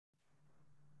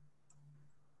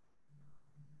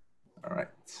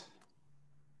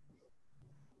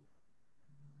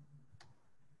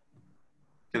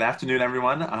Good afternoon,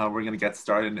 everyone. We're going to get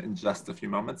started in just a few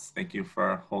moments. Thank you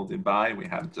for holding by. We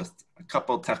had just a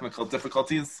couple technical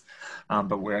difficulties,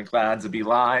 but we're glad to be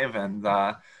live and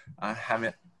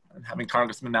having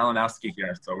Congressman Malinowski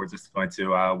here. So we're just going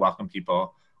to welcome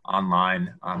people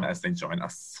online as they join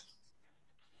us.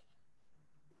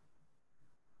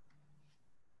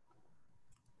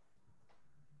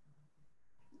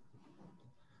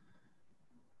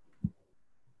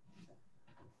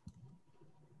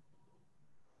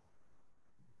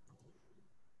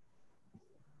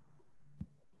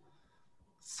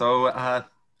 So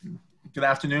good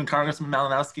afternoon, Congressman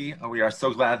Malinowski. We are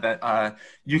so glad that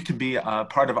you can be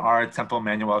part of our Temple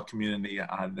Emanu-El community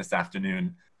this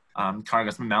afternoon.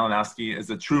 Congressman Malinowski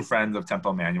is a true friend of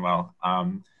Temple Emanu-El.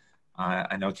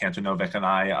 I know Cantor Novick and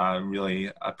I really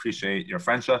appreciate your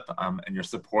friendship and your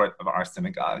support of our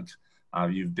synagogue.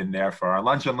 You've been there for our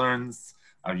lunch and learns.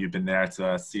 You've been there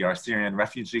to see our Syrian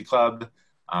Refugee Club.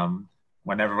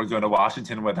 Whenever we're going to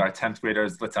Washington with our 10th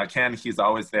graders, Ken, he's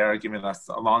always there giving us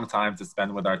a long time to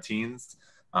spend with our teens.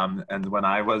 And when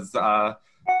I was to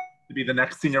be the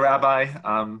next senior rabbi,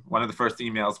 one of the first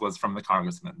emails was from the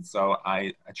congressman. So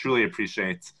I truly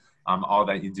appreciate all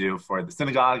that you do for the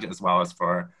synagogue as well as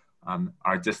for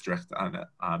our district.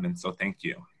 And so thank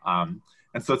you.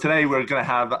 And so today we're going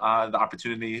to have the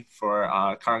opportunity for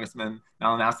Congressman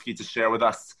Malinowski to share with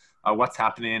us what's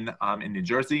happening in New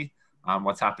Jersey.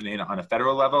 What's happening on a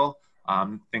federal level,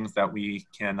 things that we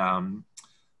can,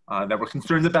 that we're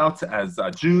concerned about as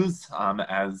Jews,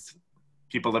 as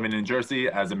people living in New Jersey,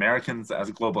 as Americans,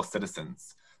 as global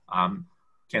citizens.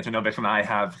 Cantor Novick and I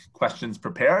have questions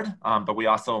prepared, but we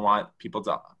also want people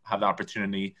to have the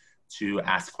opportunity to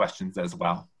ask questions as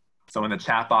well. So in the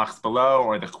chat box below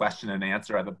or the question and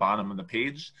answer at the bottom of the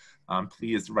page,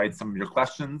 please write some of your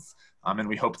questions and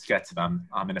we hope to get to them.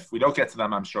 And if we don't get to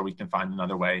them, I'm sure we can find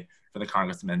another way for the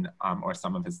congressman or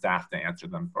some of his staff to answer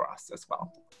them for us as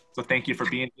well. So thank you for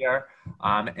being here.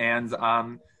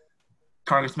 Congressman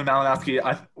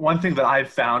Malinowski, one thing that I've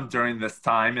found during this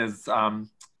time is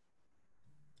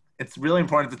it's really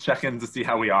important to check in to see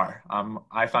how we are.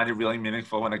 I find it really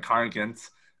meaningful when a congregant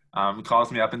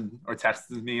calls me up or texts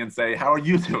me and say, how are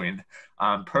you doing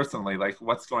personally? Like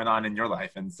what's going on in your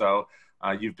life? And so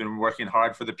you've been working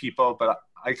hard for the people, but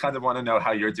I kind of want to know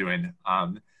how you're doing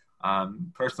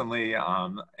personally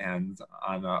and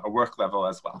on a work level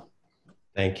as well.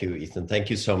 Thank you, Ethan.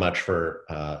 Thank you so much for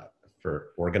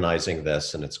organizing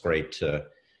this. And it's great to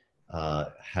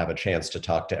have a chance to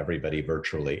talk to everybody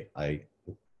virtually. I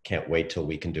can't wait till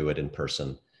we can do it in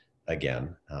person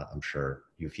again. I'm sure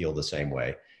you feel the same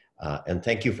way. And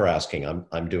thank you for asking.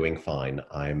 I'm doing fine.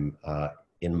 I'm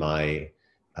in my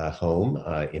home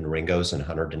in Ringo's in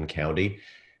Hunterdon County.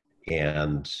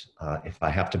 And if I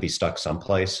have to be stuck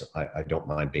someplace, I don't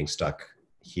mind being stuck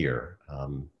here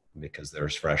because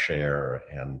there's fresh air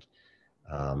and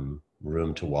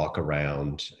room to walk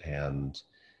around. And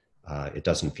it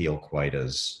doesn't feel quite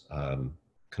as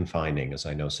confining as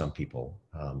I know some people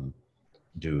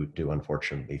do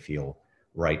unfortunately feel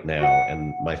right now.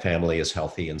 And my family is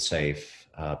healthy and safe.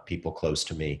 People close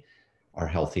to me are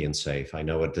healthy and safe. I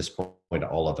know at this point,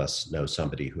 all of us know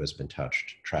somebody who has been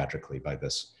touched tragically by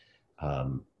this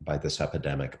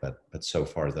epidemic, but so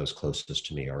far those closest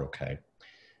to me are okay.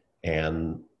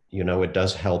 And, you know, it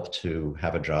does help to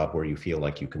have a job where you feel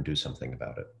like you can do something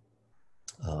about it.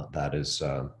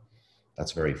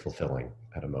 That's very fulfilling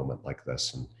at a moment like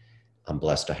this. And I'm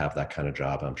blessed to have that kind of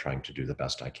job. I'm trying to do the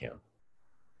best I can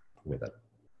with it.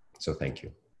 So thank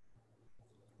you.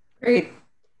 Great.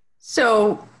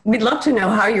 So we'd love to know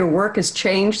how your work has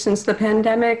changed since the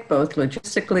pandemic, both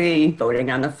logistically,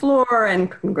 voting on the floor, and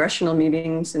congressional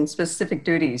meetings and specific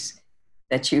duties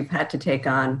that you've had to take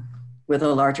on with a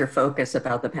larger focus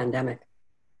about the pandemic.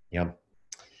 Yeah.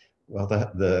 Well,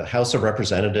 the House of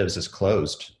Representatives is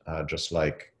closed, just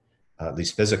like, at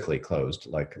least physically closed,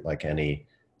 like any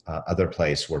other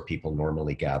place where people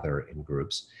normally gather in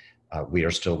groups. We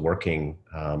are still working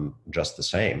just the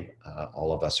same.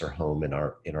 All of us are home in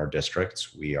our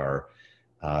districts. We are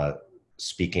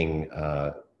speaking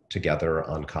together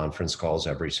on conference calls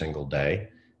every single day.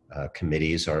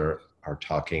 Committees are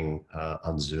talking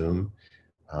on Zoom.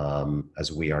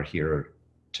 As we are here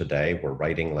today, we're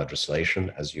writing legislation,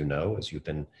 as you know, as you've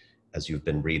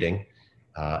been reading,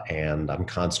 and I'm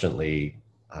constantly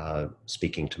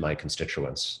speaking to my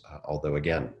constituents. Although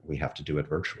again, we have to do it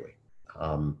virtually.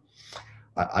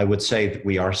 I would say that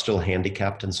we are still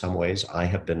handicapped in some ways. I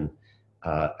have been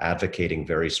advocating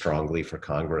very strongly for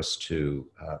Congress to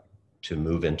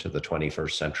move into the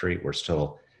 21st century. We're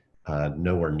still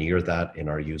nowhere near that in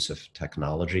our use of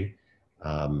technology.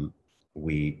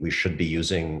 we should be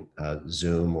using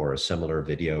Zoom or a similar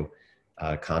video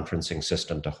conferencing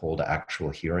system to hold actual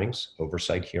hearings,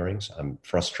 oversight hearings. I'm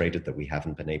frustrated that we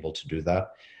haven't been able to do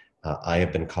that. I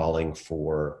have been calling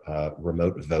for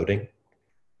remote voting,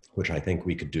 which I think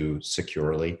we could do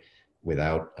securely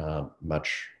without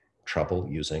much trouble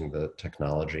using the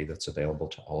technology that's available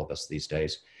to all of us these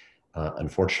days.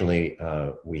 Unfortunately,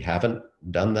 we haven't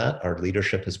done that. Our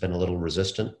leadership has been a little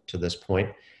resistant to this point.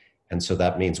 And so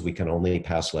that means we can only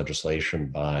pass legislation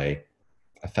by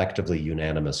effectively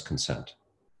unanimous consent.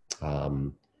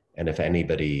 And if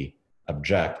anybody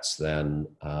objects, then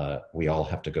we all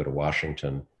have to go to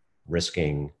Washington,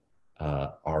 risking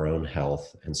our own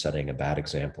health and setting a bad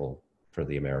example for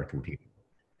the American people.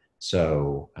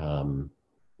 So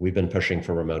we've been pushing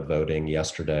for remote voting.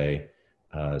 Yesterday,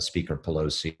 Speaker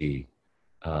Pelosi,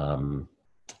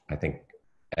 I think,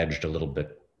 edged a little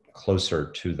bit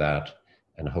closer to that.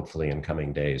 And hopefully in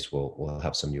coming days, we'll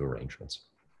have some new arrangements.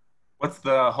 What's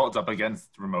the holdup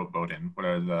against remote voting? What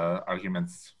are the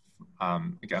arguments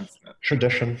against it?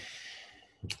 Tradition.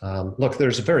 Look,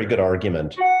 there's a very good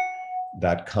argument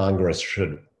that Congress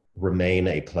should remain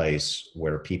a place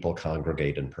where people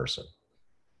congregate in person.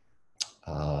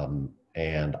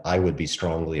 And I would be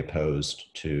strongly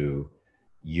opposed to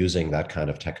using that kind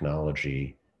of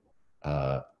technology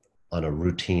on a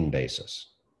routine basis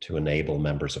to enable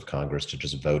members of Congress to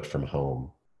just vote from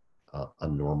home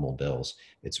on normal bills.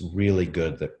 It's really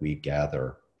good that we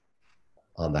gather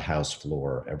on the House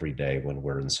floor every day when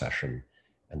we're in session,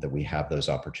 and that we have those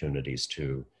opportunities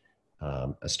to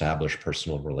establish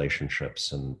personal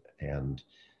relationships and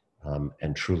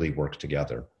truly work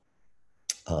together.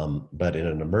 But in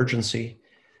an emergency,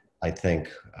 I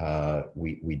think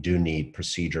we do need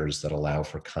procedures that allow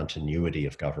for continuity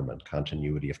of government,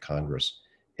 continuity of Congress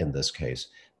in this case.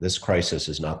 This crisis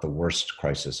is not the worst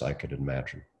crisis I could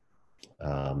imagine.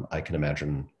 I can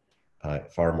imagine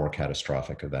far more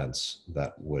catastrophic events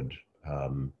that would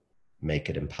make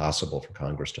it impossible for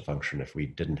Congress to function if we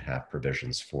didn't have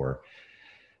provisions for,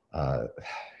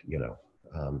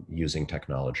 using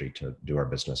technology to do our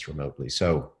business remotely.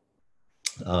 So,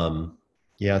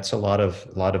 yeah, it's a lot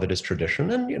of it is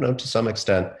tradition, and to some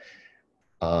extent,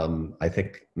 I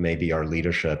think maybe our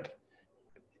leadership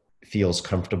feels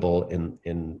comfortable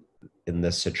in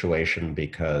this situation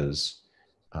because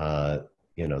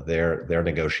they're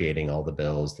negotiating all the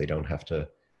bills. They don't have to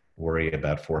worry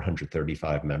about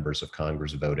 435 members of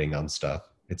Congress voting on stuff.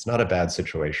 It's not a bad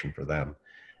situation for them.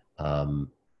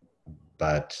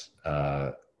 But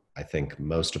I think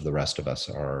most of the rest of us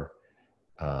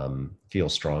feel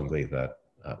strongly that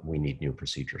we need new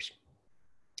procedures.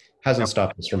 Hasn't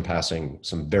stopped us from passing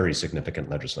some very significant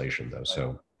legislation, though.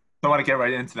 So I want to get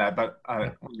right into that, but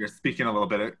when you're speaking a little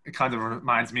bit, it kind of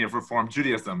reminds me of Reform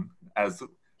Judaism, as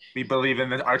we believe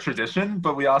in our tradition,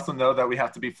 but we also know that we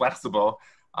have to be flexible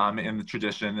in the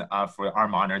tradition for our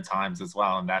modern times as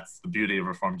well. And that's the beauty of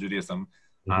Reform Judaism,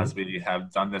 as we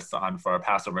have done this for our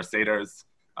Passover Seders,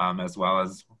 as well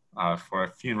as for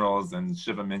funerals and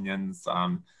Shiva Minyans.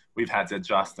 We've had to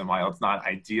adjust, and while it's not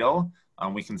ideal,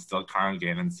 we can still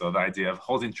congregate. And so the idea of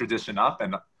holding tradition up,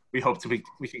 and we hope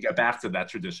we can get back to that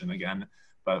tradition again,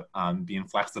 but being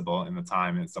flexible in the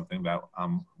time is something that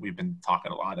we've been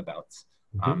talking a lot about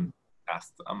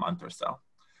past a month or so.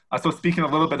 So speaking a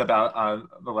little bit about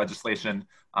the legislation,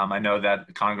 I know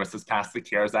that Congress has passed the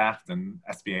CARES Act and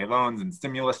SBA loans and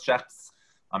stimulus checks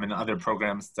and other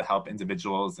programs to help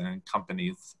individuals and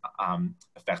companies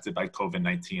affected by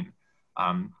COVID-19.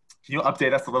 Can you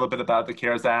update us a little bit about the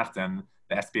CARES Act and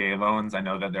the SBA loans? I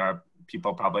know that there are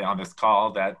people probably on this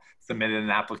call that submitted an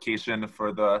application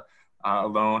for the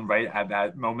loan right at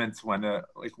that moment when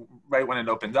right when it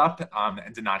opened up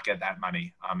and did not get that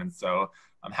money. And so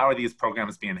how are these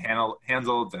programs being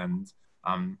handled? And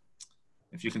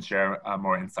if you can share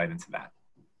more insight into that.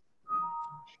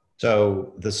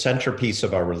 So the centerpiece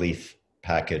of our relief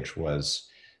package was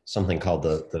something called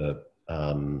the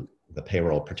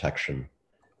Payroll Protection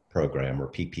Program, or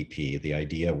PPP. The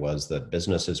idea was that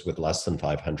businesses with less than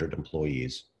 500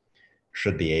 employees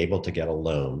should be able to get a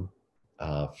loan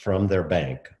from their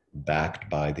bank backed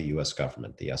by the US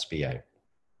government, the SBA,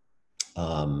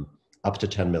 up to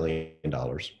 $10 million,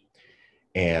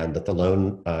 and that the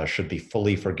loan should be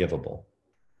fully forgivable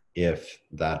if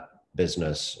that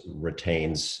business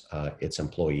retains its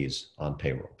employees on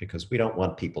payroll, because we don't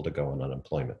want people to go on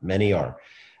unemployment. Many are,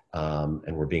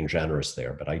 and we're being generous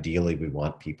there, but ideally we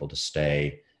want people to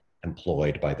stay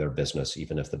employed by their business,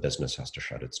 even if the business has to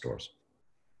shut its doors.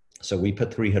 So we put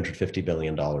 $350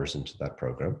 billion into that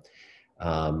program,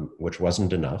 which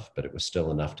wasn't enough, but it was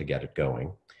still enough to get it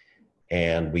going.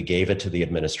 And we gave it to the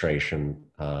administration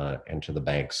and to the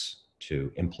banks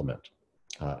to implement.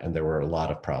 And there were a lot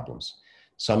of problems,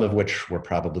 some of which were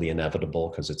probably inevitable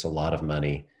because it's a lot of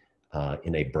money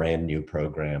in a brand new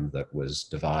program that was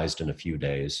devised in a few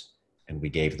days. And we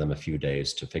gave them a few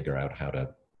days to figure out how to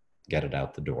get it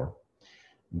out the door.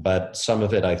 But some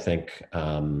of it, I think,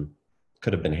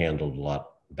 could have been handled a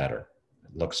lot better.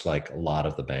 It looks like a lot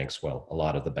of the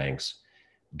banks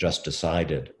just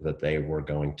decided that they were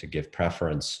going to give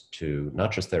preference to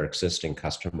not just their existing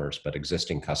customers, but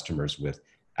existing customers with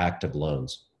active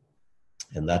loans.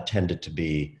 And that tended to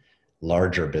be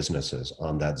larger businesses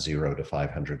on that 0 to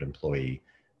 500 employee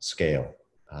scale.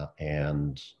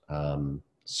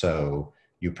 So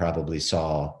you probably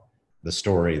saw the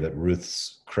story that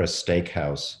Ruth's Chris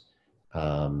Steakhouse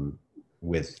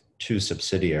with 2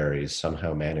 subsidiaries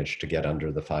somehow managed to get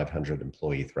under the 500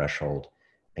 employee threshold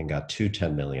and got 2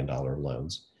 $10 million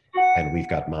loans. And we've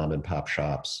got mom and pop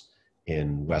shops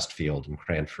in Westfield and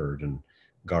Cranford and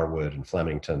Garwood and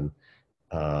Flemington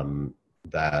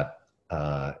that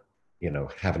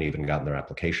haven't even gotten their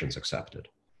applications accepted.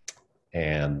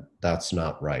 And that's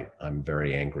not right. I'm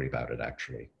very angry about it,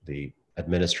 actually. The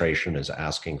administration is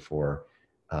asking for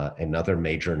another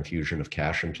major infusion of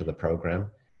cash into the program.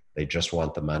 They just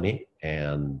want the money.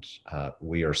 And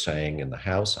we are saying in the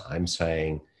House, I'm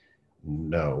saying,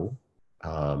 no,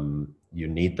 you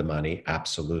need the money,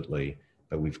 absolutely,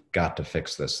 but we've got to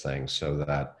fix this thing so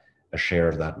that a share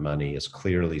of that money is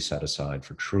clearly set aside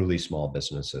for truly small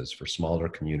businesses, for smaller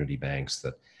community banks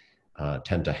that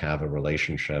tend to have a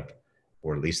relationship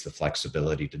or at least the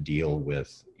flexibility to deal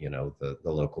with, the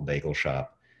local bagel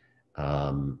shop.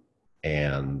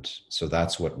 And so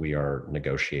that's what we are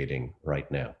negotiating right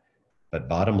now. But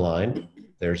bottom line,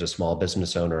 there's a small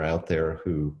business owner out there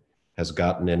who has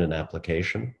gotten in an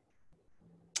application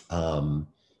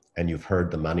and you've heard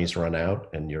the money's run out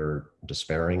and you're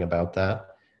despairing about that.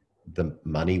 The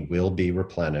money will be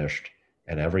replenished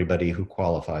and everybody who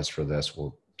qualifies for this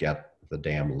will get the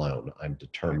damn loan. I'm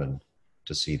determined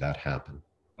to see that happen.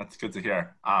 That's good to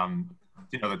hear. Do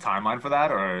you know the timeline for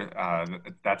that, or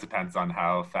that depends on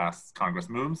how fast Congress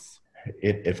moves?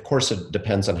 Of course, it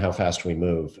depends on how fast we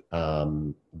move.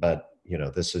 But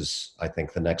this is, I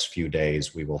think the next few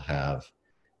days we will have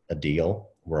a deal.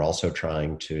 We're also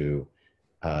trying to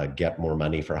get more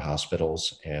money for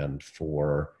hospitals and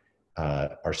for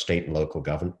our state and local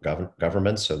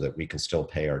governments so that we can still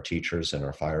pay our teachers and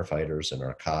our firefighters and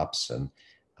our cops and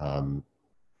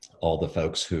all the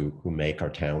folks who make our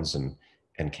towns and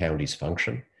counties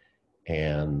function.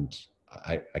 And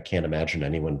I can't imagine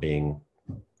anyone being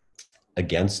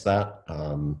against that.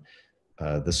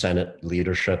 The Senate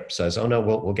leadership says, oh no,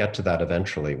 we'll get to that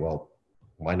eventually. Well,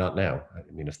 why not now?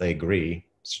 I mean, if they agree,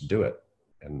 let's do it.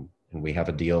 And we have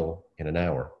a deal in an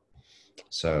hour.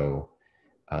 So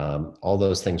all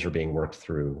those things are being worked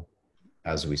through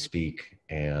as we speak.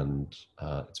 And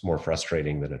it's more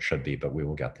frustrating than it should be, but we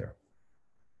will get there.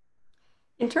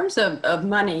 In terms of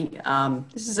money,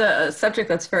 this is a subject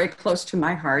that's very close to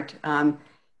my heart.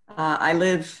 I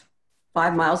live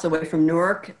 5 miles away from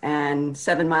Newark and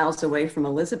 7 miles away from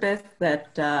Elizabeth,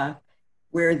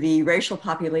 where the racial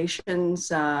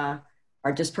populations are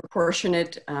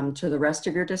disproportionate to the rest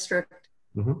of your district.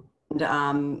 Mm-hmm.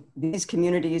 And these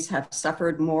communities have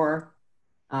suffered more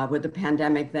with the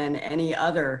pandemic than any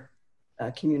other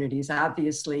communities,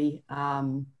 obviously.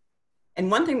 And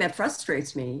one thing that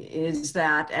frustrates me is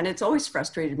that, and it's always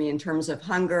frustrated me in terms of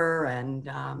hunger and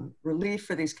relief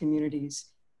for these communities,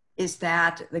 is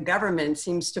that the government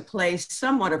seems to play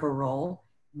somewhat of a role,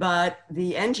 but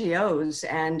the NGOs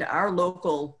and our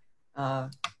local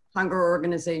hunger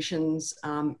organizations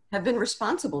have been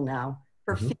responsible now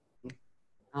for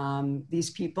feeding these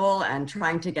people and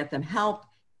trying to get them help.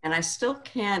 And I still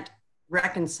can't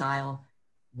reconcile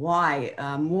why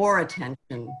more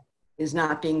attention is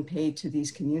not being paid to these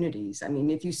communities. I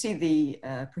mean, if you see the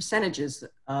percentages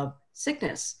of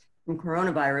sickness from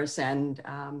coronavirus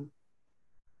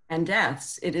and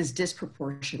deaths, it is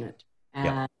disproportionate.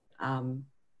 And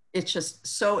it's just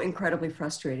so incredibly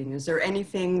frustrating. Is there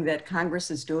anything that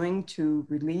Congress is doing to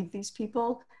relieve these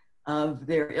people of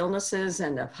their illnesses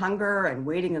and of hunger and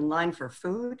waiting in line for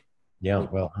food? Yeah,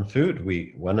 well, on food,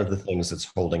 one of the things that's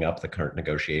holding up the current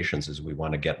negotiations is we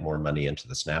want to get more money into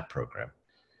the SNAP program.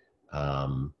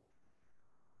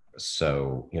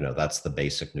 So, that's the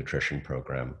basic nutrition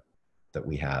program that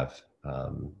we have,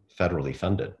 federally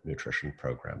funded nutrition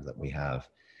program that we have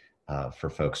for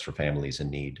families in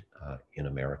need in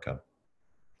America.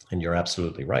 And you're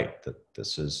absolutely right that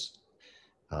this is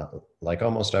like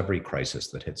almost every crisis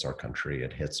that hits our country,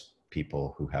 it hits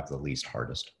people who have the least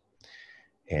hardest.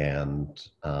 And,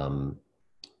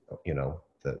 you know,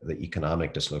 the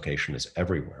economic dislocation is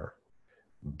everywhere,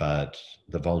 but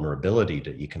the vulnerability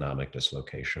to economic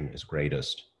dislocation is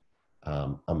greatest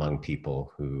among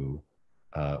people who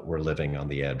were living on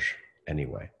the edge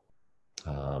anyway.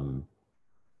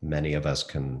 Many of us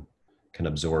can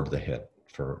absorb the hit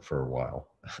for a while.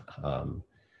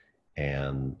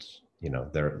 And, you know,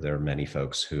 there are many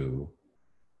folks who,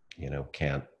 you know,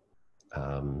 can't,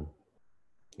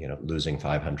 you know, losing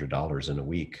 $500 in a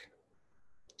week.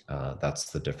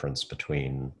 That's the difference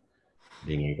between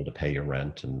being able to pay your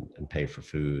rent and pay for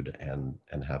food and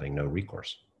having no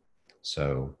recourse.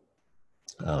 So,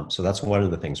 so that's one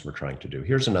of the things we're trying to do.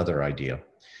 Here's another idea.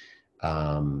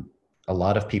 A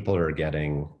lot of people are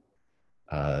getting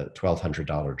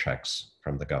 $1,200 checks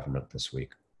from the government this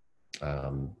week.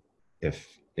 If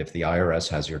the IRS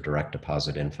has your direct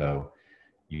deposit info,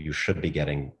 you should be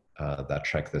getting that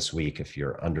check this week if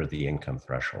you're under the income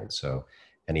threshold. So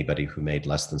anybody who made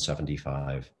less than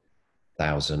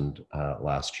 75,000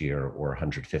 last year, or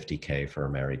 150K for a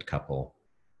married couple,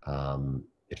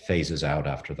 it phases out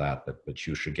after that, but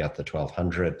you should get the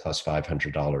 $1,200 plus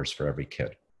 $500 for every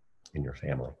kid in your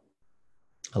family.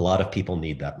 A lot of people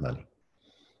need that money.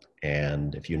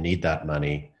 And if you need that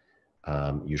money,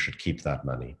 you should keep that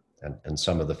money. And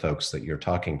some of the folks that you're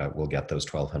talking about will get those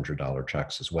 $1,200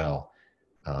 checks as well.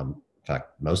 In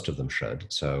fact, most of them should.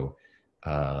 So,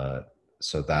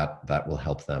 so that will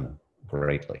help them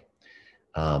greatly.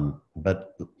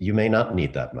 But you may not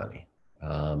need that money.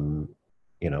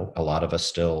 You know, a lot of us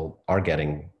still are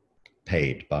getting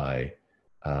paid by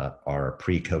our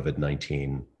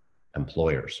pre-COVID-19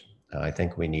 employers. I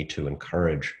think we need to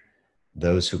encourage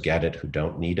those who get it, who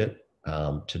don't need it,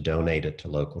 to donate it to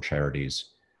local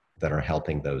charities that are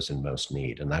helping those in most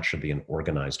need. And that should be an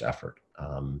organized effort.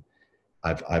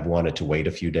 I've wanted to wait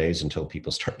a few days until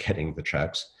people start getting the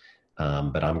checks,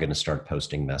 but I'm going to start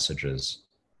posting messages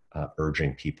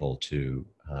urging people to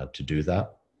do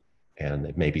that. And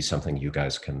it may be something you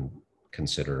guys can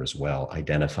consider as well,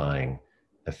 identifying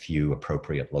a few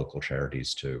appropriate local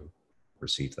charities to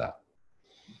receive that.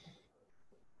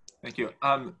 Thank you.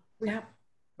 Yeah.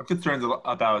 I'm concerned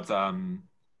about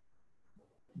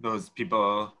those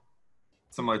people,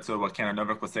 similar to what Cannon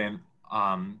Novak was saying,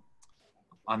 on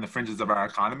the fringes of our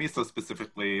economy. So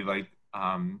specifically like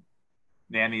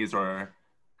nannies or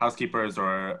housekeepers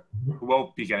or who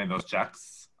won't be getting those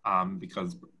checks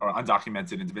because or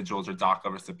undocumented individuals or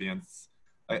DACA recipients.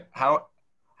 Like how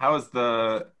is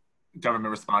the government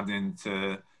responding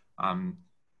to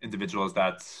individuals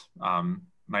that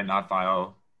might not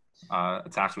file a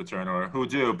tax return, or who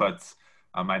do, but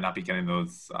might not be getting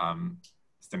those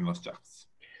stimulus checks?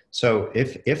 So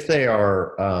if they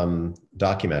are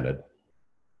documented,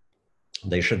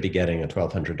 they should be getting a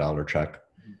 $1,200 check.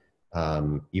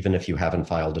 Even if you haven't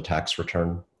filed a tax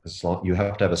return, as long, you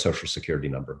have to have a social security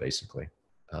number, basically.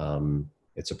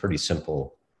 It's a pretty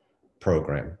simple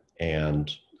program.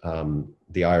 And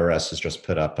the IRS has just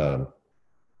put up a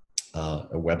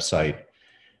website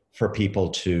for people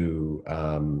to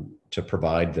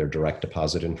provide their direct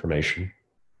deposit information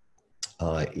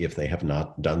if they have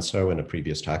not done so in a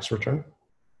previous tax return,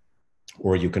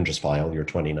 or you can just file your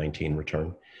 2019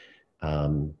 return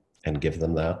and give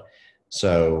them that.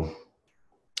 So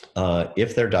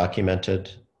if they're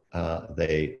documented,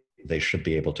 they should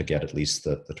be able to get at least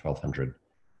the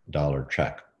 $1,200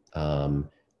 check.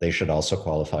 They should also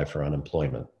qualify for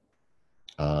unemployment,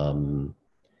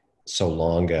 so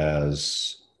long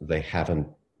as they haven't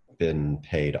been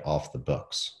paid off the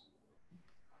books.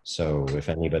 So if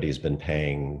anybody's been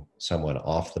paying someone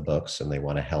off the books and they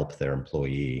want to help their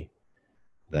employee,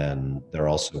 then there are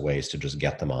also ways to just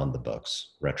get them on the books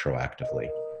retroactively,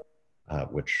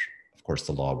 which of course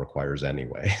the law requires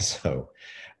anyway. So,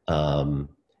 and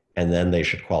then they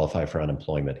should qualify for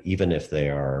unemployment, even if they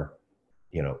are,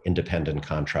 you know, independent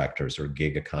contractors or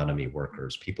gig economy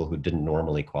workers. People who didn't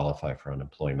normally qualify for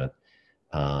unemployment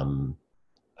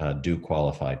do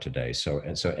qualify today. So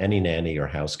any nanny or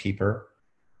housekeeper,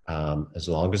 as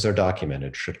long as they're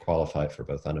documented, should qualify for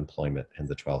both unemployment and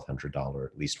the $1,200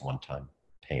 at least one-time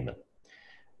payment.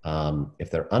 If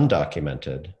they're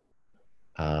undocumented,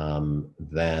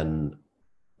 then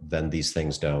these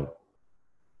things don't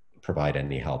provide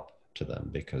any help to them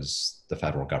because the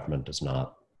federal government does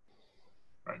not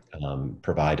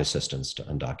provide assistance to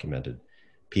undocumented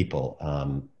people.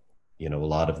 You know, a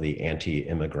lot of the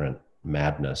anti-immigrant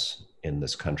madness in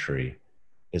this country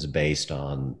is based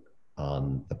on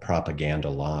the propaganda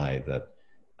lie that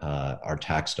our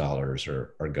tax dollars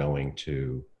are going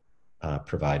to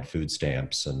provide food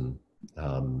stamps and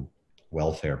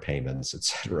welfare payments, et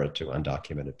cetera, to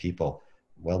undocumented people.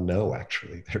 Well, no,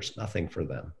 actually, there's nothing for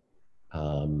them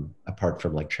apart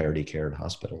from like charity care and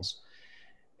hospitals.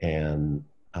 And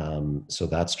so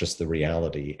that's just the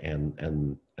reality.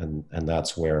 And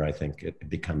that's where I think it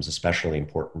becomes especially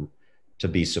important to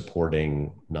be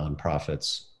supporting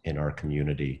nonprofits in our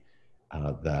community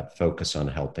that focus on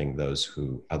helping those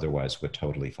who otherwise would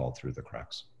totally fall through the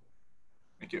cracks.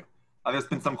 Thank you. There's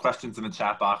been some questions in the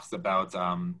chat box about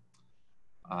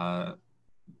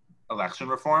election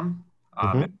reform,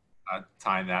 and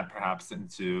tying that perhaps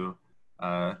into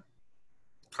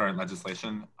current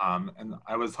legislation. And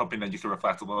I was hoping that you could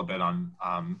reflect a little bit on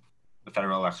the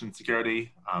federal election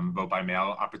security, vote by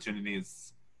mail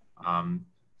opportunities, and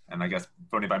I guess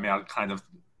voting by mail kind of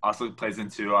also plays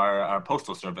into our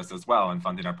postal service as well, and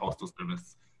funding our postal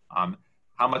service.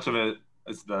 How much of it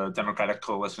is the Democratic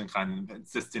coalition kind of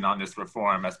insisting on this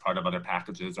reform as part of other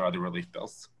packages or other relief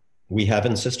bills? We have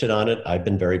insisted on it. I've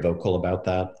been very vocal about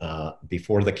that.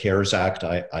 Before the CARES Act,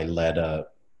 I led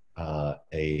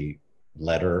a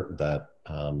letter that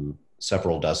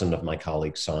several dozen of my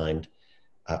colleagues signed,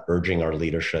 urging our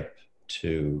leadership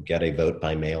to get a vote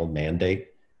by mail mandate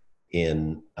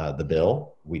in the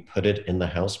bill. We put it in the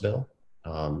House bill.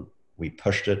 We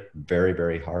pushed it very,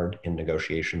 very hard in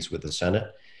negotiations with the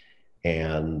Senate,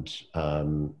 and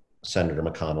Senator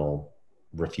McConnell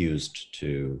refused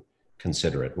to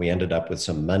consider it. We ended up with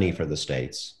some money for the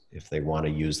states if they want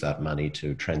to use that money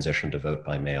to transition to vote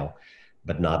by mail,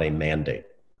 but not a mandate.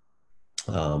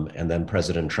 And then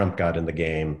President Trump got in the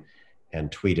game and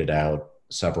tweeted out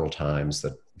several times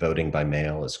that voting by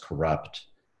mail is corrupt,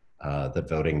 that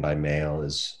voting by mail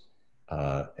is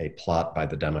a plot by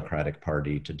the Democratic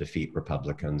Party to defeat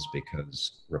Republicans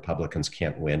because Republicans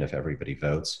can't win if everybody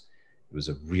votes. It was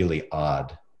a really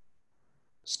odd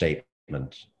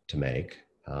statement to make,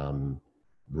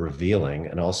 revealing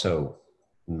and also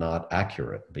not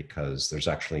accurate, because there's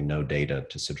actually no data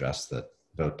to suggest that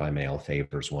vote by mail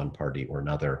favors one party or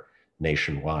another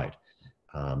nationwide.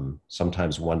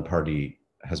 Sometimes one party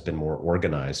has been more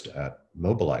organized at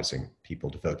mobilizing people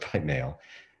to vote by mail,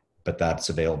 but that's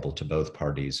available to both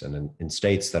parties. And in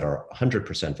states that are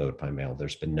 100% vote by mail,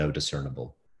 there's been no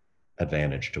discernible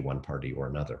advantage to one party or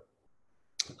another.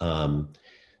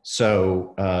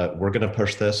 So we're going to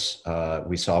push this.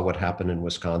 We saw what happened in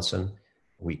Wisconsin.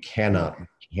 We cannot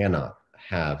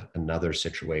have another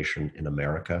situation in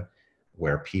America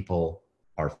where people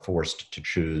are forced to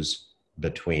choose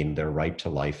between their right to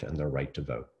life and their right to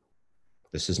vote.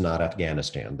 This is not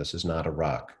Afghanistan. This is not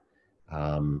Iraq.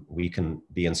 We can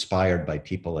be inspired by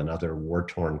people in other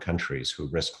war-torn countries who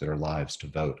risk their lives to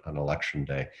vote on election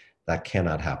day. That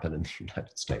cannot happen in the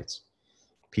United States.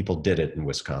 People did it in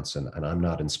Wisconsin, and I'm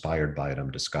not inspired by it.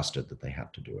 I'm disgusted that they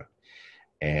have to do it.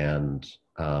 And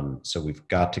so we've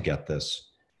got to get this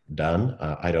done.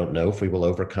 I don't know if we will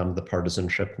overcome the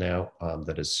partisanship now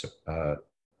that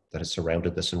has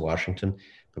surrounded this in Washington,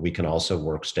 but we can also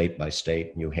work state by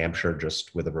state. New Hampshire,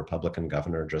 just with a Republican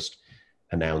governor, just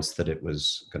announced that it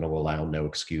was going to allow no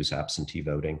excuse absentee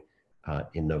voting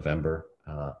in November.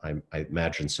 I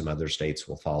imagine some other states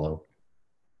will follow.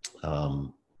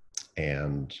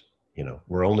 And, you know,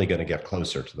 we're only going to get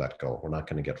closer to that goal. We're not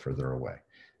going to get further away.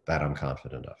 That I'm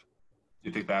confident of. Do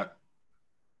you think that,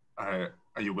 are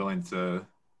you willing to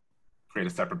create a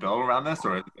separate bill around this,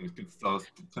 or it could still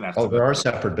connect? Oh, there are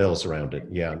separate bills around it.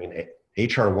 Yeah, I mean,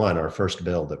 HR 1, our first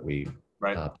bill that we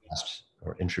passed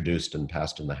or introduced and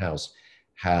passed in the House,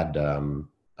 had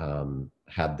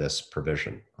had this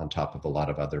provision on top of a lot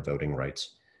of other voting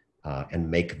rights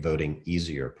and make voting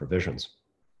easier provisions.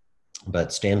 But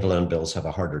standalone bills have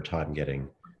a harder time getting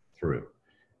through.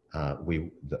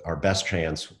 Our best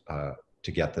chance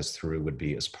to get this through would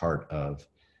be as part of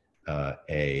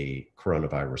a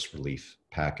coronavirus relief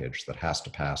package that has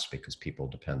to pass because people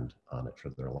depend on it for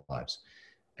their lives.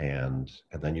 And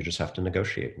then you just have to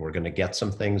negotiate. We're going to get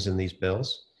some things in these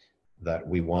bills that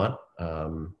we want,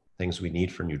 things we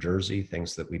need for New Jersey,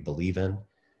 things that we believe in,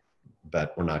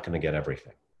 but we're not going to get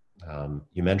everything.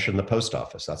 You mentioned the post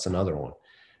office. That's another one.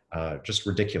 Just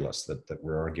ridiculous that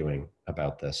we're arguing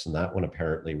about this. And that one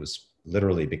apparently was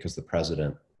literally because the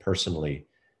president personally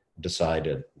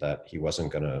decided that he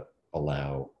wasn't going to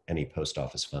allow any post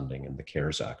office funding in the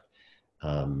CARES Act.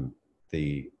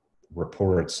 The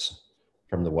reports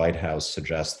from the White House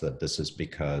suggest that this is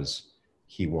because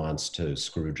he wants to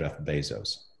screw Jeff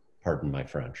Bezos, pardon my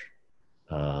French,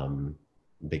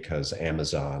 because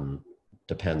Amazon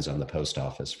depends on the post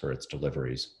office for its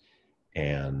deliveries.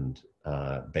 And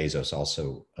Bezos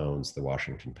also owns the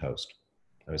Washington Post.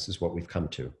 And this is what we've come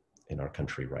to in our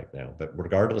country right now. But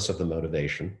regardless of the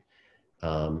motivation,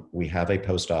 we have a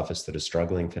post office that is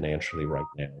struggling financially right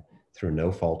now. through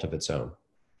no fault of its own.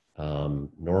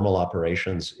 Normal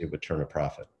operations, it would turn a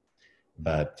profit.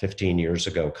 But 15 years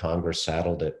ago, Congress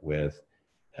saddled it with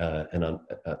an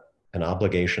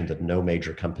obligation that no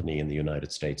major company in the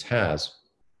United States has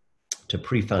to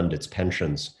pre-fund its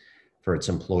pensions for its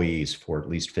employees for at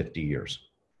least 50 years.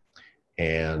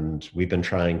 And we've been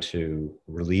trying to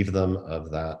relieve them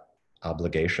of that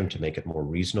obligation to make it more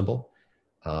reasonable.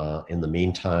 In the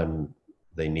meantime,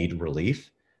 they need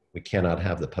relief. We cannot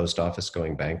have the post office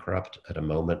going bankrupt at a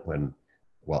moment when,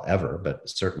 well, ever, but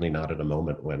certainly not at a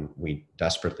moment when we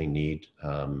desperately need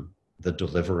the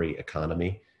delivery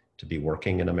economy to be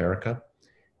working in America.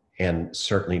 And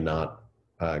certainly not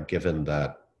given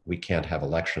that we can't have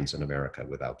elections in America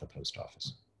without the post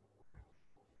office.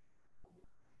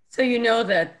 So you know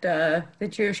that the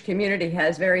Jewish community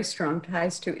has very strong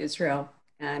ties to Israel,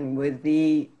 and with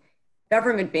the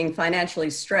government being financially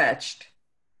stretched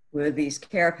with these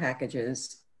care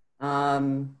packages,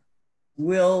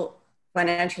 will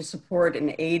financial support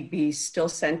and aid be still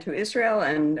sent to Israel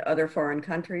and other foreign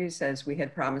countries as we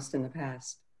had promised in the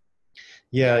past?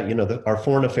 Yeah, you know, our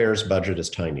foreign affairs budget is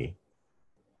tiny.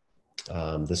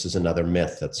 This is another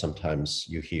myth that sometimes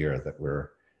you hear, that we're,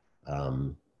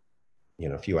 you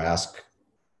know, if you ask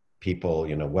people,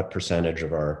 you know, what percentage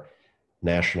of our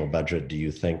national budget do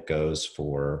you think goes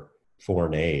for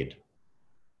foreign aid?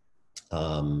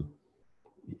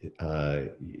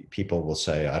 People will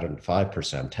say, I don't know,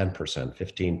 5%, 10%,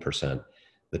 15%.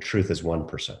 The truth is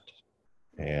 1%.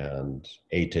 And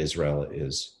aid to Israel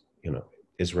is, you know,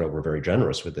 Israel, we're very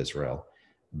generous with Israel,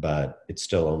 but it's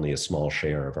still only a small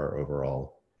share of our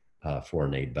overall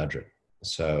foreign aid budget.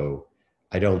 So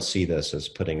I don't see this as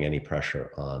putting any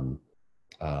pressure on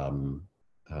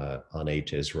aid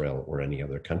to Israel or any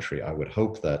other country. I would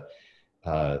hope that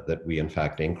that we in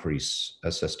fact increase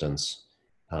assistance,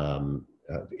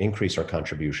 increase our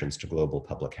contributions to global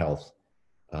public health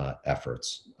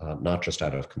efforts, not just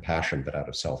out of compassion, but out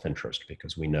of self-interest,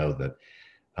 because we know that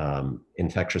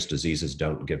infectious diseases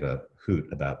don't give a hoot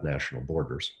about national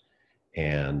borders.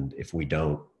 And if we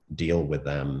don't deal with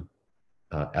them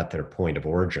at their point of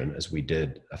origin, as we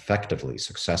did effectively,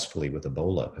 successfully with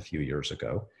Ebola a few years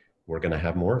ago, we're going to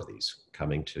have more of these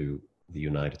coming to the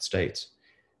United States.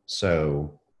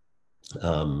 So,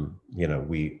 you know,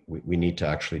 we need to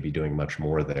actually be doing much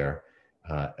more there.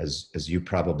 As you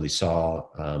probably saw,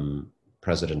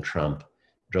 President Trump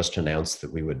just announced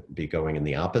that we would be going in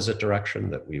the opposite direction,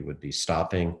 that we would be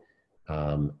stopping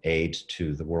aid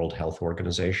to the World Health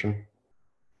Organization.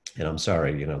 And I'm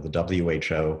sorry, you know, the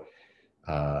WHO,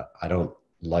 I don't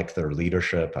like their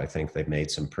leadership. I think they've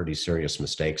made some pretty serious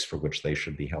mistakes for which they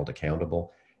should be held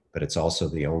accountable. But it's also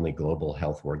the only global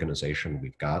health organization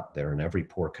we've got. They're in every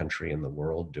poor country in the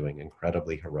world doing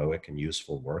incredibly heroic and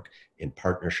useful work in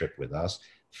partnership with us,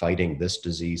 fighting this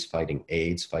disease, fighting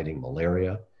AIDS, fighting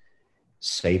malaria,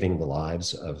 saving the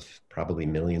lives of probably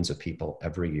millions of people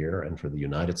every year. And for the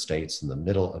United States in the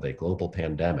middle of a global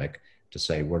pandemic to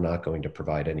say, we're not going to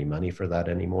provide any money for that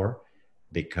anymore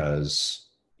because,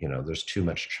 you know, there's too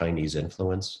much Chinese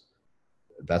influence.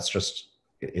 That's just,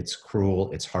 it's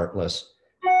cruel, it's heartless.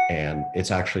 And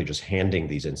it's actually just handing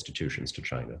these institutions to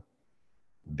China,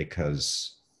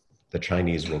 because the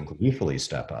Chinese will gleefully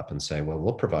step up and say, well,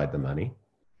 we'll provide the money.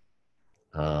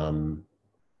 And,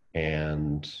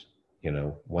 you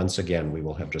know, once again, we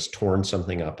will have just torn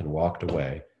something up and walked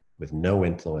away with no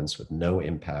influence, with no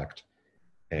impact.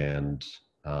 And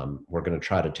we're going to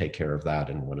try to take care of that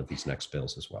in one of these next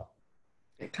bills as well.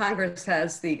 Congress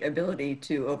has the ability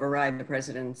to override the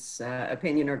president's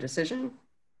opinion or decision?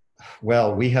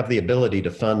 Well, we have the ability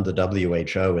to fund the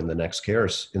WHO in the next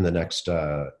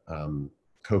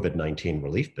COVID-19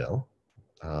 relief bill.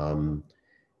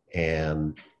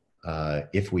 And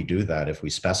if we do that, if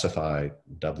we specify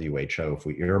WHO, if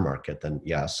we earmark it, then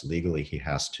yes, legally he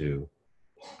has to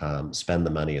spend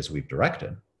the money as we've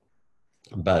directed.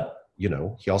 But, you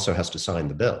know, he also has to sign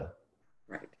the bill.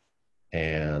 Right.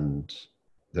 And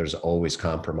there's always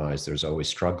compromise, there's always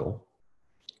struggle.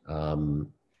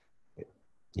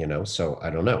 You know, so I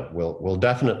don't know. We'll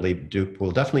definitely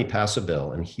pass a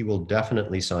bill, and he will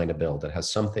definitely sign a bill that has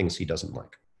some things he doesn't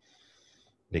like,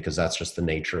 because that's just the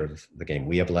nature of the game.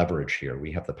 We have leverage here.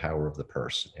 We have the power of the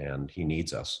purse, and he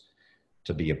needs us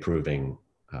to be approving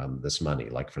this money,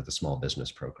 like for the small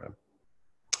business program.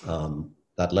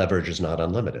 That leverage is not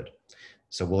unlimited.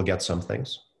 So we'll get some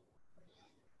things,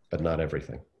 but not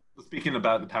everything. Speaking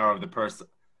about the power of the purse,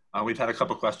 we've had a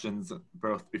couple questions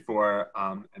both before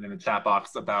and in the chat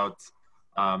box about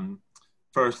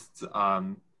first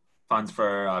funds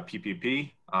for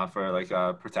PPP, for like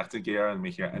protective gear, and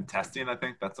and testing. I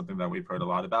think that's something that we've heard a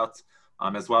lot about,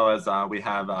 as well as we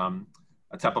have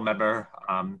a Temple member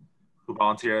who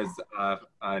volunteers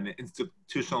an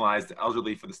institutionalized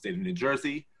elderly for the state of New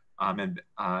Jersey, and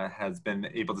has been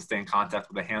able to stay in contact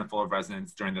with a handful of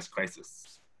residents during this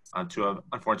crisis.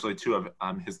 Unfortunately, two of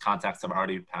his contacts have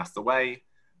already passed away.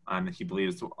 He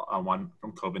believes one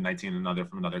from COVID-19 and another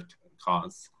from another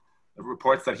cause. The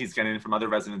reports that he's getting from other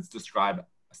residents describe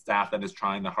a staff that is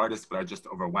trying the hardest but are just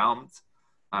overwhelmed.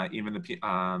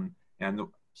 And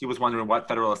he was wondering what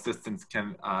federal assistance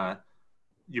can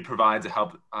you provide to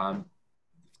help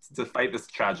to fight this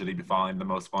tragedy befalling the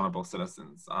most vulnerable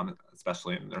citizens,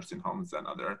 especially in nursing homes and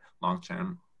other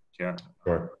long-term care.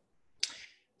 Sure.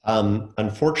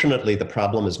 Unfortunately, the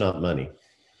problem is not money.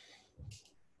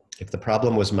 If the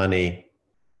problem was money,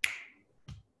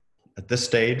 at this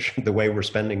stage, the way we're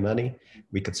spending money,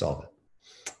 we could solve it.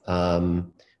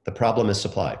 The problem is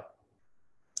supply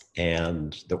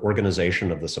and the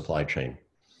organization of the supply chain.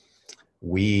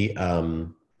 We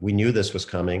knew this was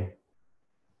coming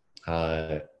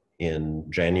in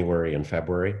January and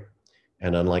February,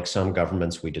 and unlike some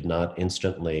governments, we did not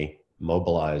instantly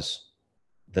mobilize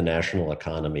the national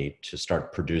economy to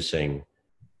start producing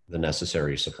the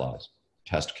necessary supplies: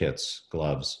 test kits,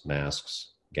 gloves,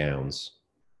 masks, gowns,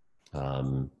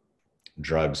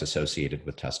 drugs associated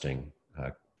with testing,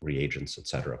 reagents, et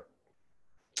cetera.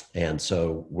 And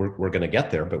so we're going to get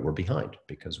there, but we're behind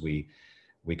because we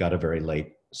got a very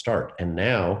late start. And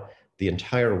now the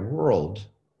entire world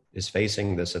is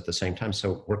facing this at the same time.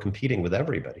 So we're competing with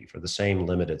everybody for the same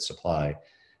limited supply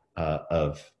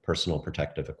of personal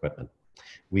protective equipment.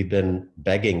 We've been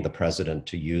begging the president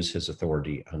to use his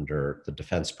authority under the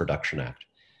Defense Production Act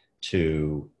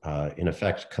to, in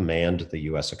effect, command the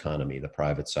US economy, the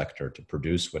private sector, to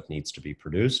produce what needs to be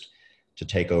produced, to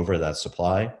take over that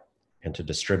supply, and to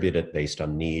distribute it based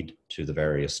on need to the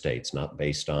various states, not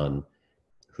based on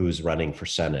who's running for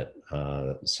Senate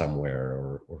somewhere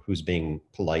or who's being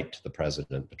polite to the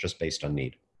president, but just based on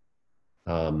need.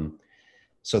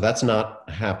 So that's not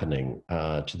happening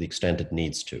to the extent it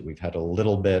needs to. We've had a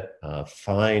little bit,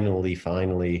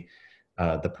 finally,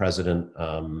 the president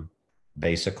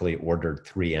basically ordered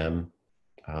 3M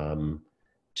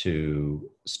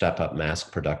to step up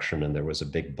mask production, and there was a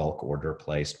big bulk order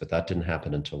placed, but that didn't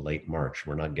happen until late March.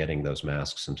 We're not getting those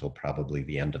masks until probably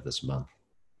the end of this month.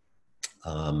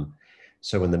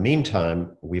 So in the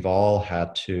meantime, we've all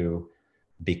had to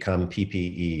become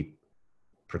PPE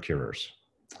procurers.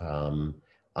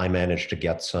 I managed to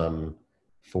get some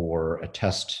for a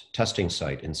testing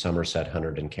site in Somerset,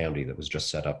 Hunterdon County that was just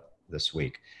set up this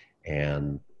week.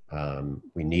 And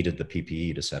we needed the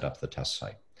PPE to set up the test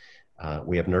site.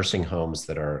 We have nursing homes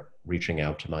that are reaching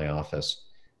out to my office.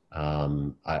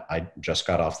 I just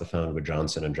got off the phone with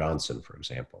Johnson & Johnson, for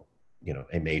example, you know,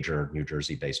 a major New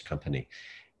Jersey-based company,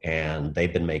 and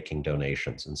they've been making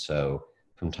donations. And so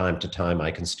from time to time,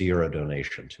 I can steer a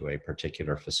donation to a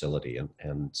particular facility.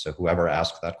 And so whoever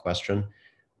asked that question,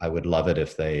 I would love it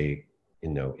if they, you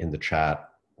know, in the chat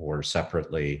or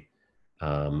separately,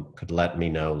 could let me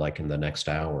know, like in the next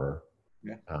hour,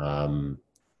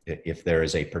 if there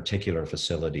is a particular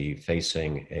facility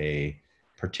facing a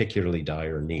particularly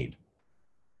dire need.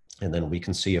 And then we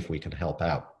can see if we can help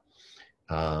out.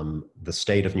 The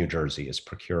state of New Jersey is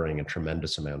procuring a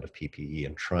tremendous amount of PPE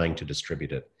and trying to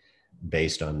distribute it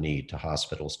based on need to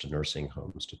hospitals, to nursing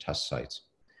homes, to test sites.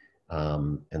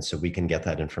 And so we can get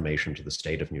that information to the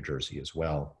state of New Jersey as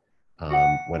well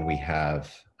when we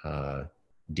have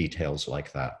details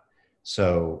like that.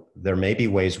 So there may be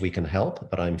ways we can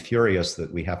help, but I'm furious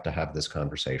that we have to have this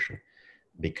conversation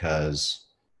because,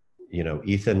 you know,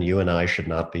 Ethan, you and I should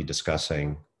not be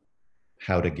discussing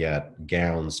how to get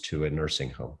gowns to a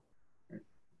nursing home.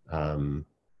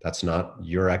 That's not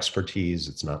your expertise.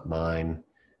 It's not mine.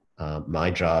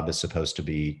 My job is supposed to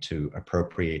be to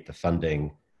appropriate the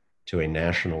funding to a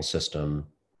national system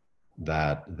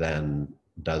that then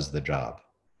does the job.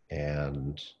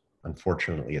 And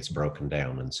unfortunately, it's broken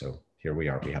down. And so here we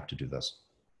are, we have to do this.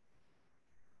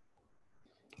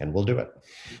 And we'll do it.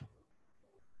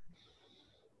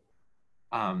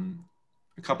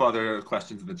 A couple other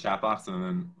questions in the chat box, and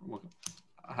then we'll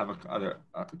have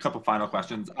a couple final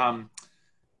questions.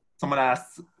 Someone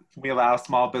asks, can we allow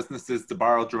small businesses to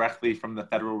borrow directly from the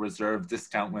Federal Reserve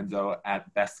discount window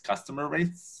at best customer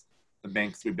rates? The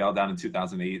banks we bailed out in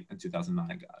 2008 and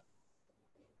 2009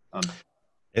 got.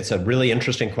 It's a really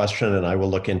interesting question, and I will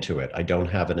look into it. I don't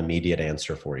have an immediate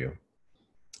answer for you,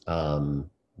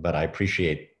 but I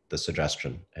appreciate the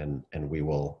suggestion, and we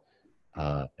will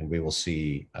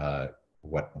see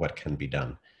what can be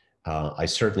done. I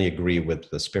certainly agree with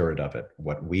the spirit of it.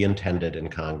 What we intended in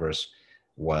Congress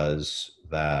was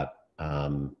that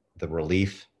the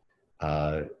relief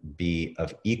be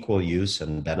of equal use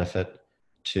and benefit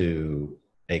to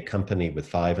a company with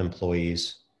 5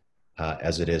 employees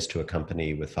as it is to a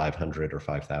company with 500 or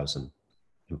 5,000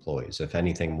 employees, if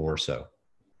anything more so.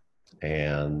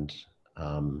 And,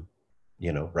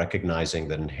 you know, recognizing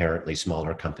that inherently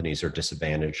smaller companies are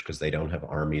disadvantaged because they don't have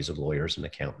armies of lawyers and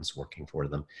accountants working for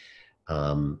them.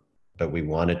 But we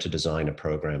wanted to design a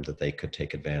program that they could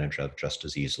take advantage of just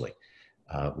as easily.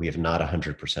 We have not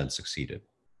 100% succeeded.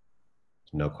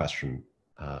 No question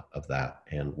of that,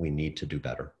 and we need to do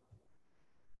better.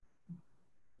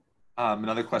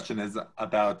 Another question is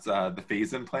about the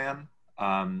phase-in plan.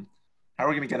 How are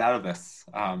we going to get out of this?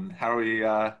 How are we?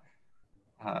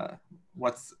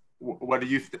 What do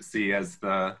you see as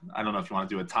the? I don't know if you want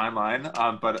to do a timeline,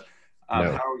 but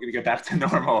No. How are we going to get back to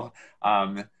normal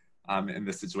in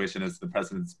this situation? Is the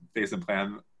president's phase-in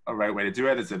plan a right way to do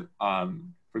it? Is it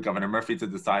for Governor Murphy to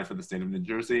decide for the state of New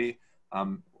Jersey?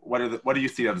 What do you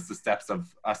see as the steps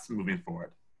of us moving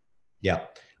forward? Yeah,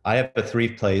 I have a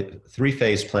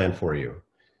three-phase plan for you.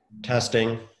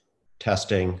 Testing,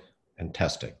 testing, and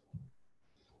testing.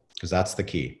 Because that's the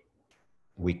key.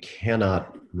 We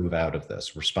cannot move out of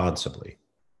this responsibly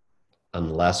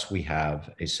unless we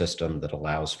have a system that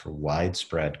allows for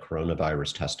widespread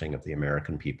coronavirus testing of the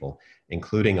American people,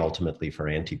 including ultimately for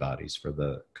antibodies, for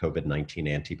the COVID-19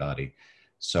 antibody,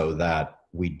 so that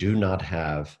we do not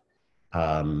have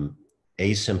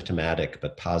asymptomatic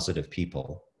but positive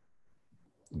people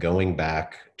going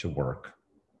back to work,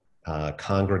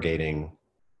 congregating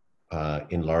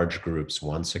in large groups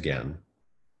once again,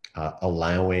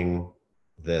 allowing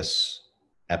this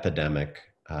epidemic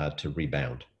to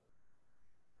rebound.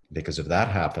 Because if that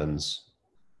happens,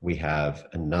 we have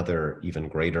another even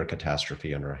greater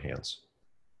catastrophe on our hands.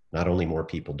 Not only more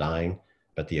people dying,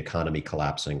 but the economy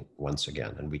collapsing once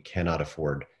again. And we cannot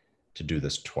afford to do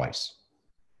this twice.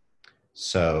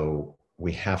 So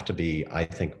we have to be, I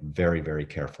think, very, very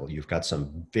careful. You've got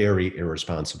some very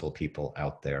irresponsible people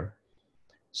out there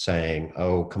saying,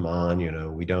 oh, come on, you know,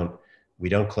 we don't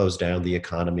close down the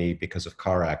economy because of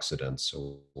car accidents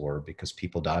or because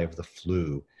people die of the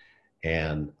flu.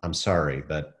 And I'm sorry,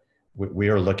 but we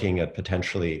are looking at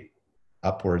potentially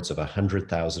upwards of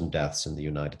 100,000 deaths in the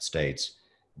United States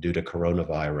due to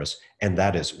coronavirus, and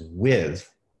that is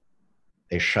with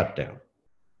a shutdown.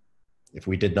 If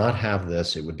we did not have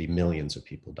this, it would be millions of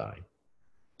people dying.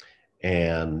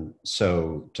 And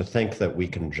so to think that we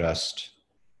can just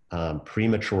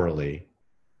prematurely,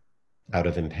 out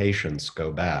of impatience,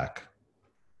 go back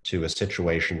to a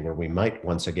situation where we might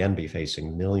once again be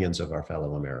facing millions of our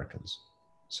fellow Americans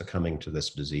succumbing to this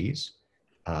disease,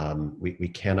 we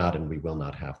cannot and we will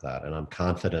not have that. And I'm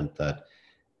confident that,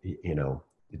 you know,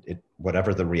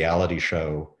 whatever the reality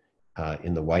show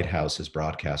in the White House is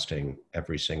broadcasting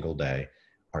every single day,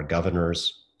 our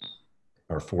governors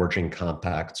are forging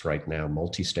compacts right now,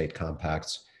 multi-state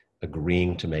compacts,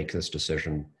 agreeing to make this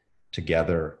decision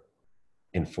together,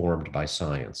 informed by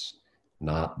science,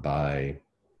 not by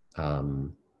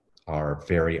our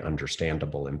very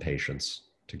understandable impatience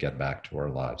to get back to our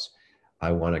lives.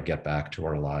 I want to get back to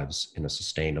our lives in a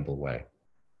sustainable way,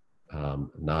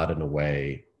 not in a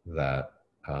way that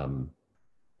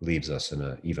leaves us in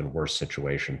an even worse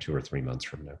situation 2 or 3 months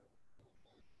from now.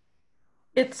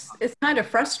 It's kind of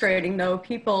frustrating, though.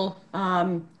 People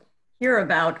hear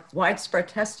about widespread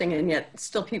testing, and yet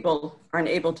still people aren't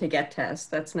able to get tests.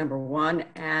 That's number one.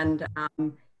 And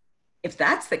if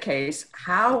that's the case,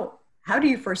 how do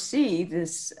you foresee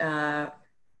this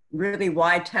really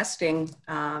wide testing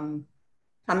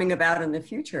coming about in the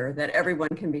future, that everyone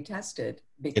can be tested?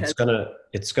 Because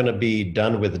it's gonna be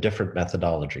done with different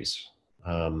methodologies.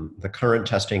 The current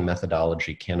testing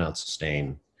methodology cannot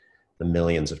sustain the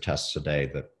millions of tests a day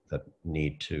that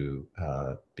need to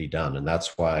be done. And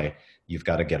that's why you've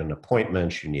got to get an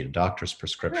appointment, you need a doctor's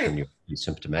prescription, right. You have to be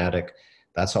symptomatic.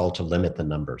 That's all to limit the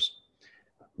numbers.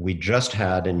 We just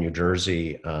had in New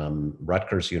Jersey,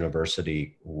 Rutgers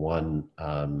University won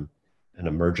an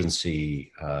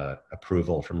emergency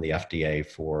approval from the FDA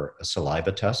for a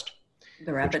saliva test.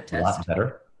 The rapid test. A lot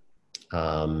better.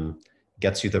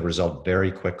 Gets you the result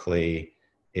very quickly.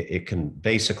 It can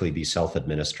basically be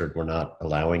self-administered. We're not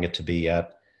allowing it to be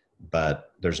yet,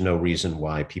 but there's no reason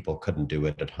why people couldn't do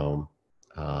it at home.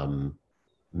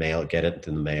 Get it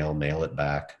in the mail it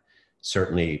back.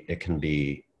 Certainly it can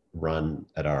be run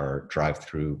at our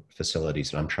drive-through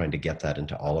facilities, and I'm trying to get that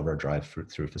into all of our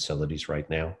drive-through facilities right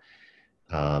now.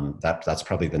 That's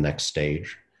probably the next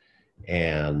stage.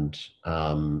 And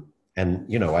And,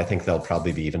 you know, I think there'll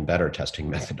probably be even better testing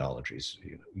methodologies.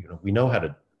 We know how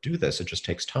to do this. It just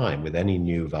takes time. With any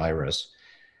new virus,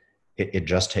 it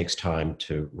just takes time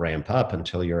to ramp up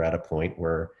until you're at a point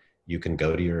where you can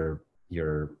go to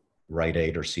your Rite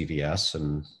Aid or CVS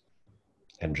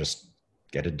and just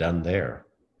get it done there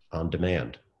on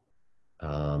demand.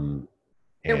 Will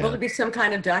there be some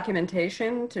kind of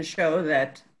documentation to show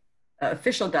that,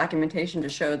 official documentation to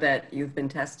show that you've been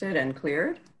tested and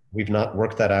cleared? We've not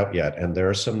worked that out yet, and there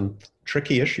are some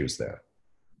tricky issues there.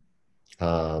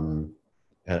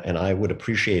 And I would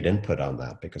appreciate input on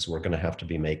that, because we're going to have to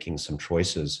be making some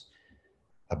choices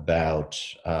about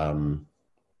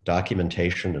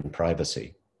documentation and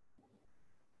privacy.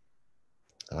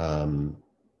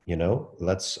 You know,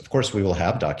 of course we will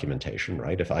have documentation,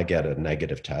 right? If I get a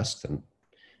negative test, then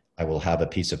I will have a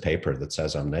piece of paper that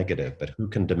says I'm negative, but who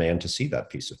can demand to see that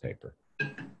piece of paper?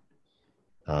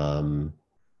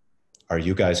 Are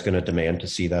you guys going to demand to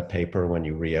see that paper when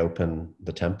you reopen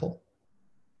the temple?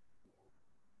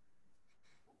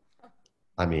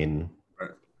 I mean,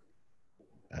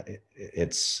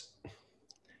 it's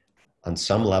on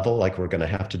some level like we're going to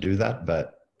have to do that,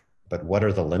 but what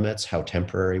are the limits? How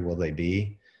temporary will they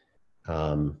be?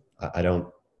 I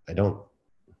don't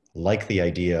like the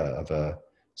idea of a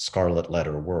scarlet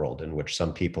letter world in which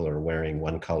some people are wearing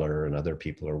one color and other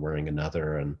people are wearing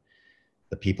another, and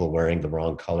the people wearing the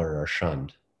wrong color are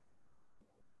shunned.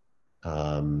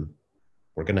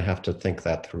 We're going to have to think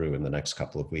that through in the next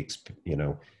couple of weeks, you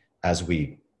know, as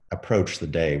we approach the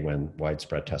day when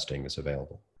widespread testing is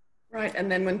available. Right,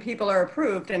 and then when people are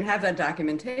approved and have that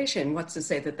documentation, what's to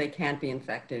say that they can't be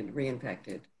infected,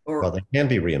 reinfected? Or well, they can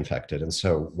be reinfected, and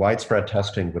so widespread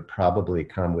testing would probably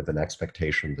come with an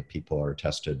expectation that people are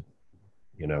tested,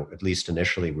 you know, at least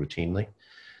initially routinely,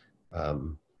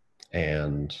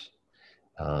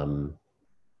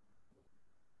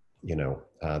 you know,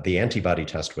 the antibody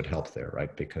test would help there,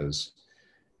 right? Because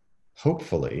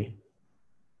hopefully,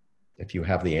 if you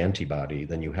have the antibody,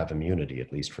 then you have immunity,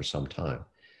 at least for some time.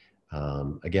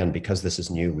 Again, because this is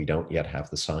new, we don't yet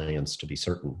have the science to be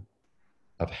certain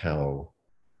of how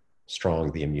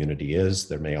strong the immunity is.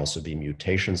 There may also be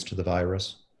mutations to the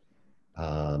virus.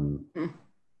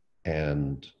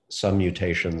 And some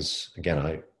mutations, again,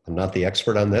 I'm not the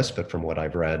expert on this, but from what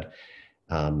I've read,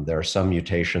 there are some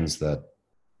mutations that,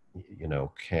 you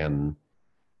know,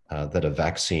 that a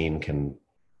vaccine can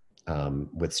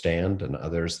withstand, and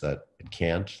others that it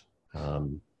can't.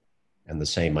 And the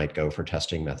same might go for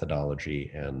testing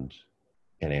methodology and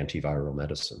antiviral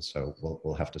medicine. So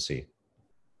we'll have to see.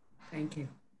 Thank you.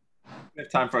 We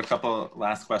have time for a couple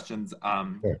last questions.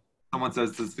 Sure. Someone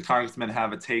says, does the congressman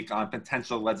have a take on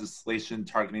potential legislation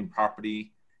targeting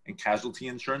property and casualty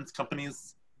insurance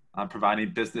companies,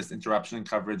 providing business interruption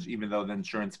coverage, even though the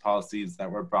insurance policies that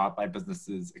were brought by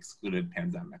businesses excluded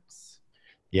pandemics?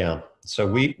 Yeah, so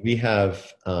we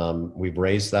have, we've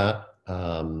raised that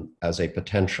as a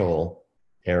potential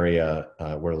area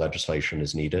where legislation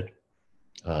is needed.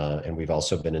 And we've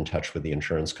also been in touch with the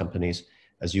insurance companies.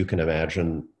 As you can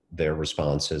imagine, their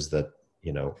response is that,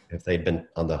 you know, if they'd been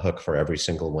on the hook for every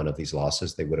single one of these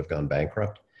losses, they would have gone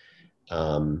bankrupt.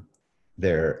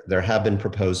 There have been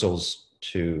proposals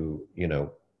to, you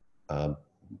know,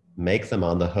 make them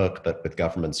on the hook, but with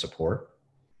government support.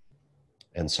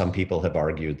 And some people have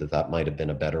argued that that might have been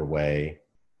a better way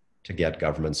to get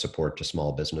government support to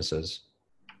small businesses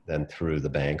than through the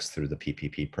banks, through the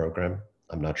PPP program.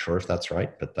 I'm not sure if that's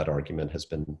right, but that argument has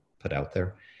been put out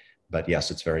there. But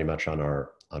yes, it's very much on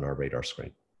our radar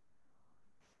screen.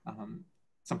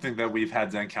 Something that we've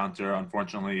had to encounter,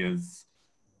 unfortunately, is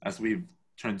as we've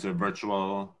turned to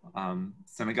virtual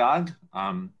synagogue,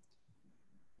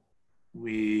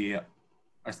 we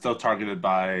are still targeted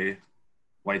by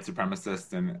white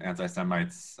supremacists and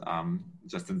anti-Semites.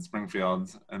 Just in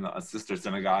Springfield, in a sister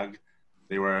synagogue,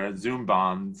 they were Zoom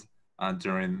bombed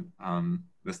during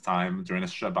this time, during a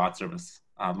Shabbat service.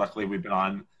 Luckily, we've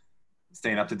been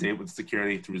staying up to date with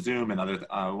security through Zoom and other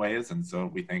ways, and so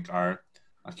we thank our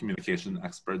communication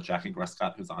expert, Jackie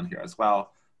Grescott, who's on here as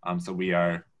well. So we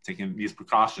are taking these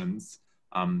precautions.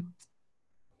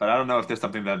 But I don't know if there's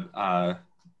something that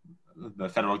the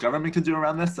federal government could do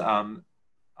around this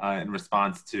in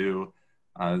response to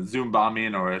Zoom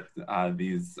bombing or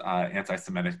these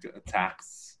anti-Semitic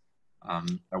attacks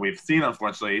that we've seen,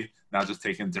 unfortunately, now just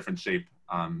taking different shape.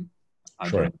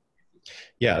 Sure.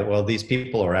 Yeah, well, these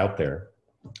people are out there.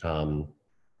 I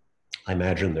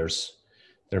imagine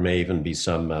there may even be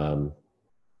some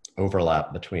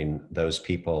overlap between those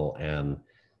people and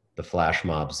the flash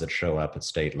mobs that show up at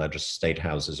state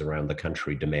houses around the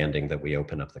country demanding that we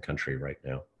open up the country right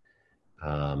now.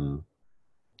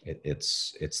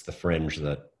 It's the fringe,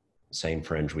 that same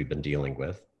fringe we've been dealing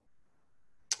with.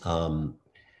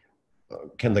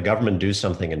 Can the government do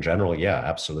something in general? Yeah,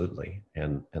 absolutely.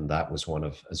 And that was one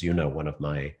of, as you know, one of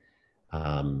my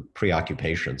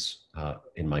preoccupations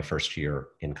in my first year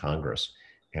in Congress.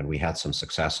 And we had some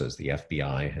successes. The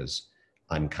FBI has,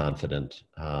 I'm confident,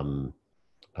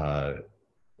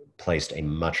 placed a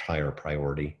much higher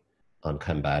priority on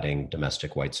combating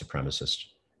domestic white supremacist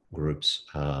groups.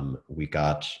 We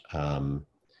got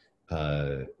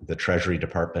the Treasury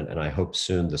Department, and I hope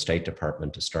soon the State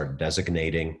Department, to start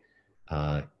designating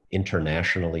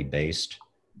internationally based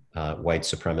white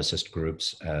supremacist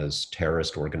groups as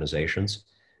terrorist organizations,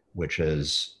 which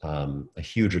is a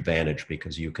huge advantage,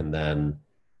 because you can then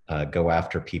go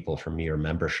after people for mere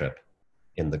membership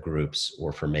in the groups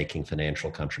or for making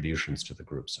financial contributions to the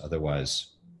groups. Otherwise,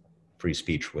 free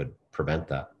speech would prevent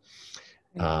that.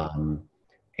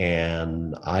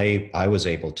 And I was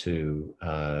able to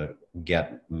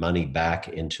get money back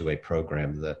into a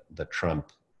program that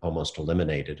Trump almost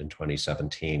eliminated in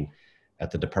 2017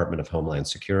 at the Department of Homeland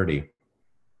Security,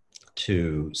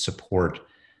 to support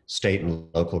state and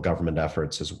local government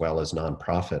efforts, as well as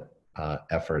nonprofit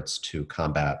efforts to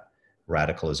combat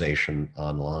radicalization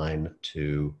online,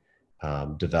 to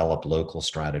develop local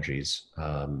strategies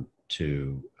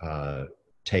to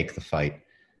take the fight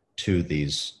to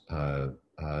these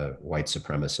white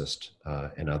supremacist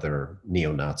and other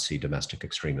neo-Nazi domestic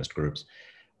extremist groups.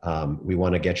 We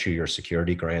want to get you your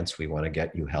security grants. We want to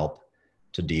get you help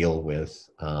to deal with,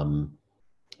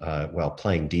 well,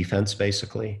 playing defense,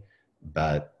 basically.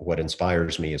 But what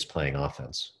inspires me is playing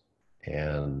offense.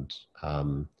 And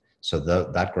so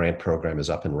that grant program is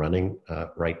up and running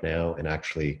right now. And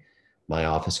actually, my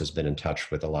office has been in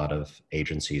touch with a lot of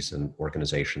agencies and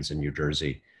organizations in New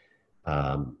Jersey,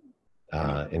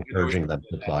 encouraging them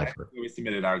to apply for it. We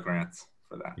submitted our grants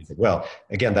for that. Well,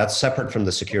 again, that's separate from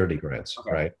the security grants,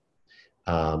 okay, right?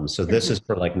 So this is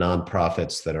for like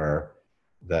nonprofits that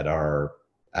are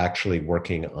actually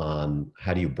working on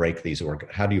how do you break these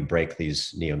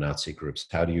neo-Nazi groups?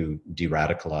 How do you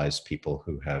de-radicalize people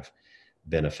who have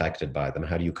been affected by them?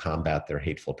 How do you combat their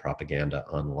hateful propaganda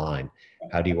online?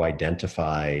 How do you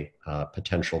identify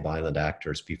potential violent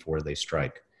actors before they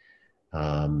strike?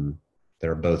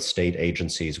 There are both state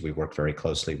agencies. We work very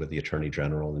closely with the Attorney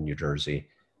General in New Jersey,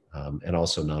 and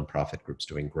also nonprofit groups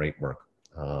doing great work.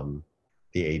 The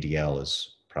ADL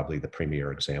is probably the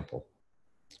premier example.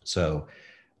 So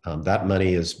that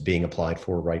money is being applied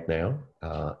for right now,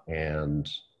 and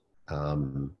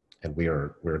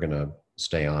we're going to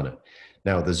stay on it.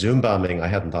 Now, the Zoom bombing, I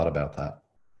hadn't thought about that.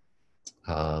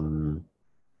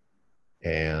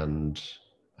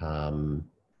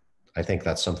 I think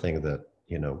that's something that,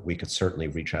 you know, we could certainly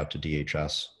reach out to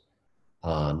DHS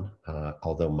on,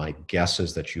 although my guess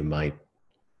is that you might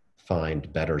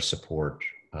find better support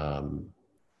from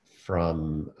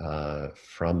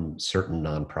certain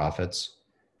nonprofits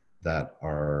that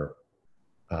are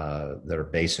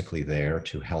basically there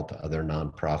to help other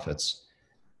nonprofits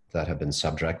that have been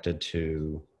subjected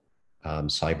to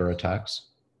cyber attacks.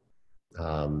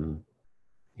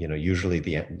 You know, usually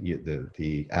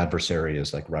the adversary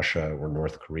is like Russia or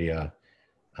North Korea,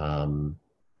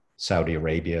 Saudi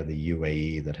Arabia, the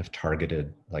UAE, that have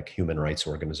targeted like human rights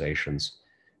organizations.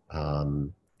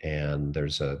 And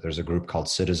there's a group called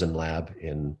Citizen Lab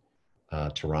in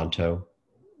Toronto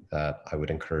that I would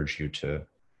encourage you to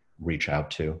reach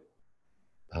out to,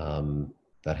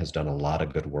 that has done a lot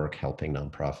of good work helping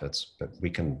nonprofits, but we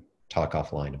can talk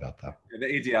offline about that. Yeah,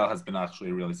 the ADL has been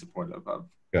actually really supportive of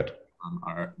good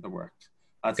the work.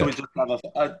 So we just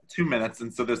have 2 minutes,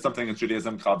 and so there's something in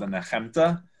Judaism called a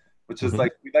nechemta, which is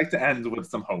like, we like to end with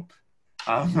some hope.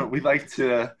 We like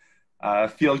to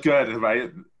feel good,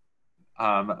 right,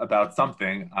 about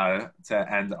something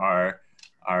to end our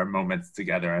moments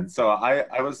together. And so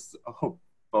I was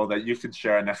hopeful that you could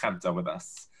share a nechemta with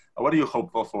us. What are you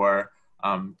hopeful for?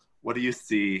 What do you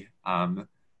see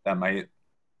that might,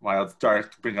 while it's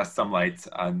dark, bring us some light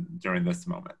during this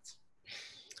moment?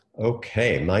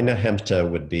 Okay, my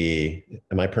nechemta would be,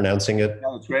 am I pronouncing it? Yeah,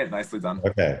 that's great, nicely done.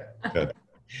 Okay, good.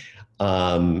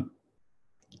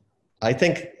 I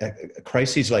think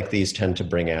crises like these tend to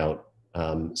bring out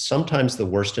sometimes the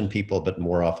worst in people, but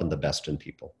more often the best in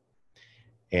people.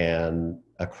 And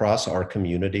across our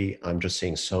community, I'm just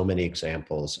seeing so many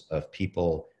examples of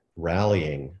people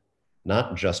rallying,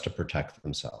 not just to protect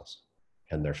themselves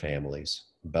and their families,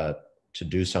 but to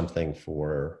do something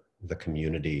for the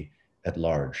community at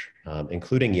large,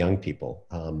 including young people.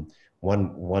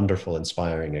 One wonderful,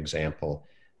 inspiring example,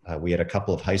 we had a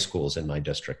couple of high schools in my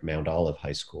district, Mount Olive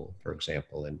High School, for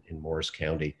example, in Morris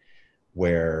County,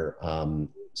 where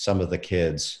some of the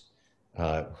kids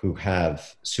who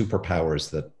have superpowers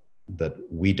that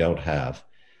we don't have,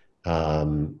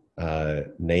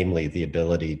 namely the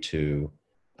ability to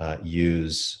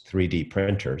use 3D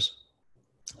printers,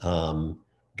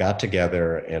 got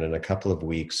together and in a couple of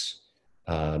weeks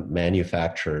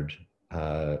manufactured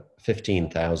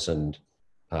 15,000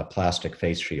 plastic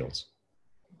face shields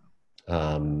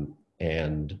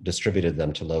and distributed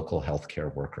them to local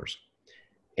healthcare workers.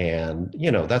 And,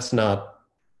 you know, that's not,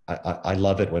 I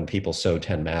love it when people sew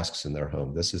 10 masks in their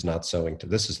home. This is not sewing to,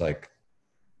 this is like,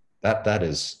 that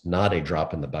is not a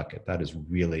drop in the bucket. That is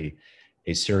really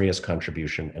a serious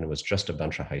contribution. And it was just a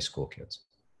bunch of high school kids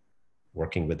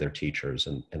working with their teachers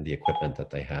and the equipment that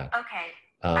they had. Okay,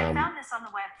 I found this on the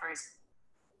web first.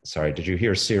 Sorry, did you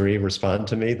hear Siri respond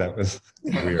to me? That was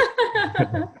weird.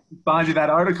 Find you that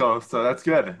article, so that's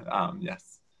good.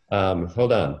 Yes.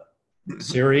 Hold on.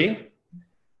 Siri?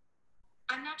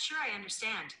 I'm not sure I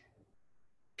understand.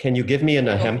 Can you give me a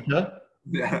Nehemta?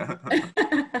 Yeah.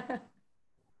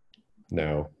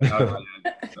 No.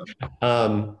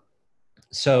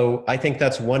 So I think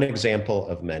that's one example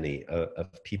of many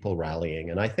of people rallying.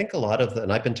 And I think a lot of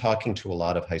and I've been talking to a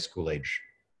lot of high school age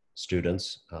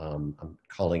students. I'm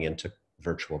calling into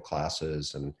virtual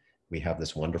classes, and we have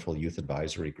this wonderful youth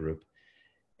advisory group.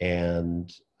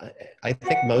 And I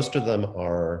think most of them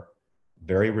are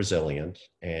very resilient,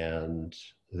 and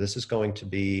this is going to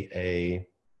be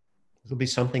it'll be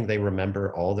something they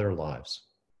remember all their lives.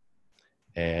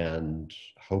 And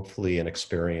hopefully an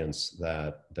experience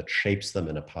that shapes them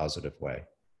in a positive way,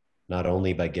 not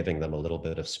only by giving them a little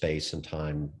bit of space and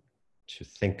time to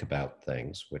think about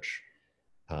things, which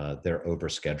their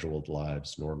overscheduled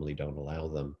lives normally don't allow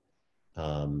them,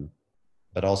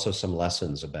 but also some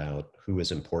lessons about who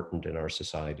is important in our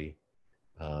society,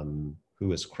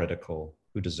 who is critical,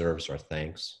 who deserves our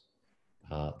thanks,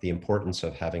 the importance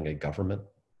of having a government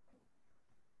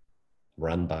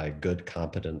run by good,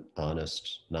 competent,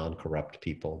 honest, non-corrupt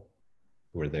people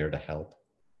who are there to help.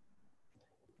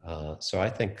 So I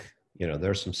think, you know,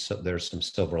 there's some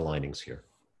silver linings here.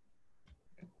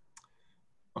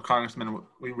 Well, Congressman,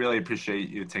 we really appreciate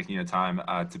you taking your time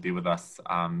to be with us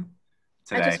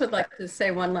today. I just would like to say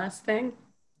one last thing.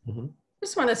 Mm-hmm.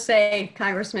 Just want to say,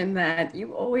 Congressman, that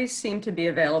you always seem to be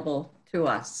available to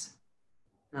us.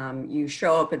 You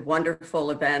show up at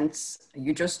wonderful events.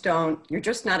 You're just not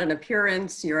an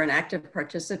appearance. You're an active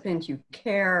participant. You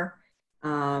care.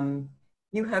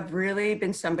 You have really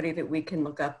been somebody that we can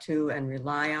look up to and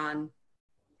rely on.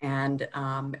 And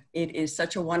it is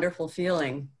such a wonderful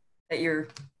feeling that you're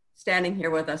standing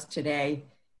here with us today.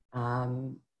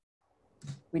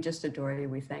 We just adore you.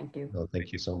 We thank you. Oh,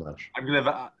 thank you so much. I'm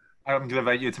gonna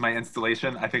invite you to my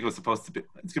installation. I think it was supposed to be.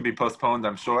 It's gonna be postponed,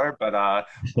 I'm sure. But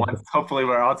once hopefully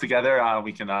we're all together,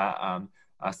 we can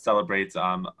celebrate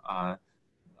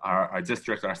our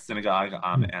district, our synagogue,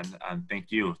 and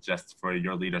thank you just for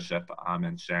your leadership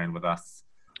and sharing with us.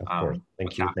 Of course.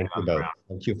 Thank you. Thank you both.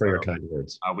 Thank you for your kind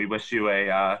words. We wish you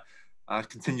a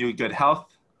continued good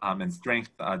health and strength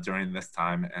during this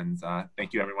time. And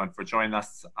thank you everyone for joining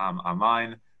us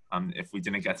online. If we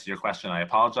didn't get to your question, I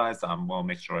apologize. We'll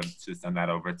make sure to send that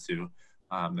over to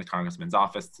the Congressman's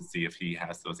office to see if he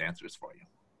has those answers for you.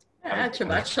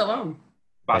 Shabbat shalom.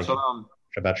 Shabbat shalom.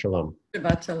 Shabbat shalom.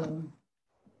 Shabbat shalom.